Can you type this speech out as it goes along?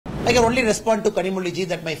I can only respond to Kanimozhi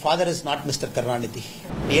that my father is not Mr. Karunanidhi.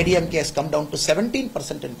 The DMK has come down to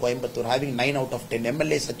 17% in Coimbatore, having 9 out of 10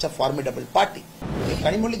 MLAs, such a formidable party. If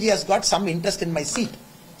Kanimozhi has got some interest in my seat,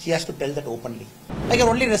 she has to tell that openly. I can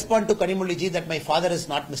only respond to Kanimozhi that my father is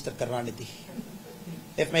not Mr. Karunanidhi.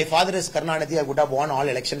 If my father is Karunanidhi, I would have won all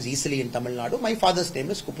elections easily in Tamil Nadu. My father's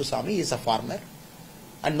name is Kuppusamy. He is a farmer.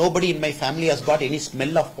 And nobody in my family has got any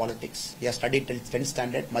smell of politics. He has studied till 10th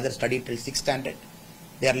standard, mother studied till 6th standard.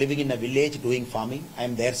 They are living in a village doing farming. I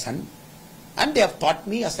am their son. And they have taught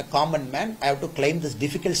me as a common man, I have to climb these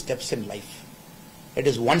difficult steps in life. It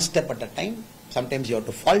is one step at a time. Sometimes you have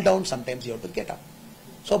to fall down, sometimes you have to get up.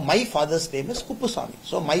 So my father's name is Kuppusamy.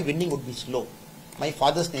 So my winning would be slow. My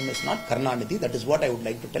father's name is not Karunanidhi. That is what I would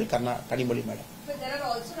like to tell Kanimozhi madam. But there are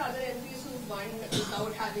also other MPs who won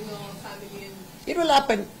without having a family. It will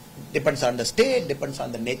happen. Depends on the state, depends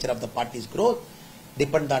on the nature of the party's growth,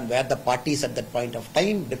 depend on where the party is at that point of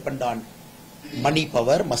time, depend on money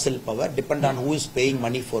power, muscle power, depend on who is paying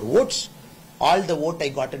money for votes. All the vote I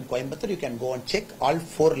got in Coimbatore, you can go and check, all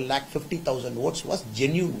 4,50,000 votes was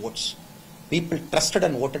genuine votes. People trusted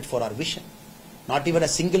and voted for our vision. Not even a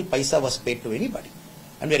single paisa was paid to anybody.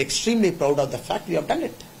 And we are extremely proud of the fact we have done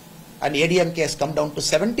it. And ADMK has come down to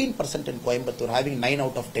 17% in Coimbatore, having 9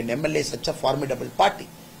 out of 10 MLAs, such a formidable party.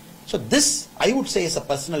 So this, I would say, is a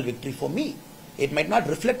personal victory for me. It might not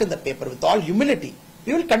reflect in the paper. With all humility,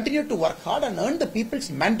 we will continue to work hard and earn the people's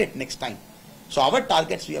mandate next time. So our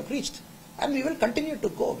targets we have reached. And we will continue to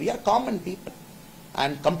go. We are common people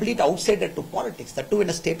and complete outsider to politics, that too in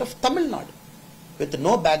a state of Tamil Nadu, with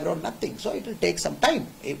no background, nothing. So it will take some time.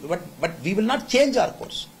 But we will not change our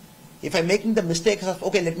course. If I am making the mistake of,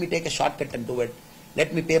 okay, let me take a shortcut and do it,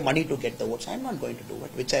 let me pay money to get the votes, I am not going to do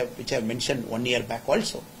it, which I have mentioned 1 year back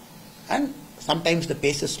also. And sometimes the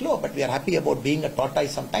pace is slow, but we are happy about being a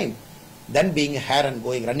tortoise sometime, than being a hare and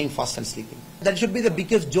going, running fast and sleeping. That should be the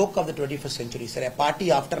biggest joke of the 21st century, sir. A party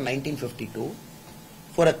after 1952,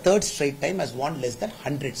 for a third straight time, has won less than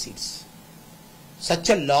 100 seats. Such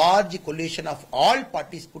a large coalition of all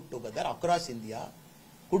parties put together across India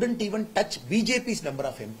couldn't even touch BJP's number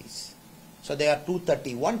of MPs. So they are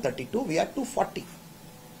 231, 32, we are 240.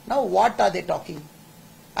 Now what are they talking?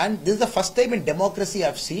 And this is the first time in democracy I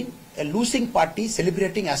have seen a losing party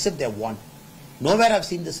celebrating as if they have won. Nowhere I have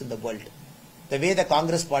seen this in the world. The way the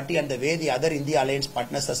Congress party and the way the other India alliance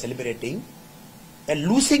partners are celebrating, a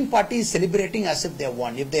losing party is celebrating as if they have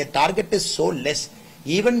won. If their target is so less,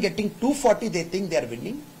 even getting 240 they think they are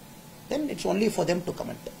winning, then it's only for them to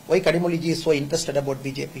comment. Why Kanimozhi is so interested about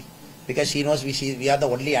BJP? Because she knows we are the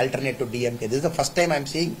only alternate to DMK. This is the first time I am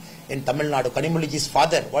seeing in Tamil Nadu. Kanimozhi's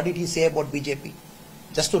father, what did he say about BJP?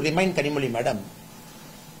 Just to remind Kanimozhi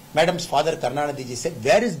madam's father Karunanidhi said,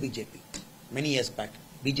 where is BJP? Many years back.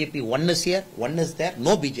 BJP, one is here, one is there,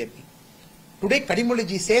 no BJP. Today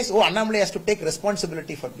Kanimozhi says, oh, Annamalai has to take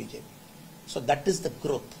responsibility for BJP. So that is the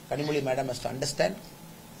growth. Kanimozhi madam has to understand.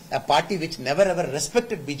 A party which never ever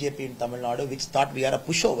respected BJP in Tamil Nadu, which thought we are a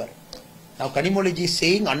pushover. Now Kanimozhi is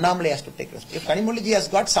saying Annamalai has to take responsibility. If Kanimozhi has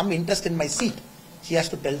got some interest in my seat, she has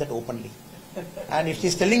to tell that openly. And if she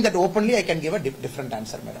is telling that openly, I can give a different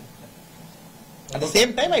answer, madam. At the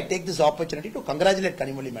same time, I take this opportunity to congratulate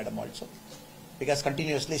Kanimozhi madam also, because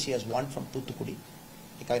continuously she has won from Thuthukudi.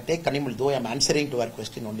 If I take Kanimozhi, though I am answering to her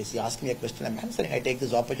question only, she asked me a question, I am answering. I take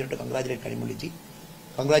this opportunity to congratulate Kanimozhi,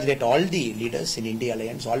 congratulate all the leaders in India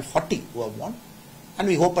Alliance, all 40 who have won. And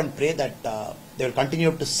we hope and pray that they will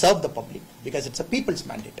continue to serve the public, because it's a people's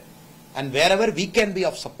mandate. And wherever we can be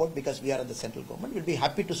of support, because we are in the central government, we'll be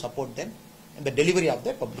happy to support them in the delivery of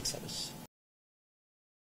their public service.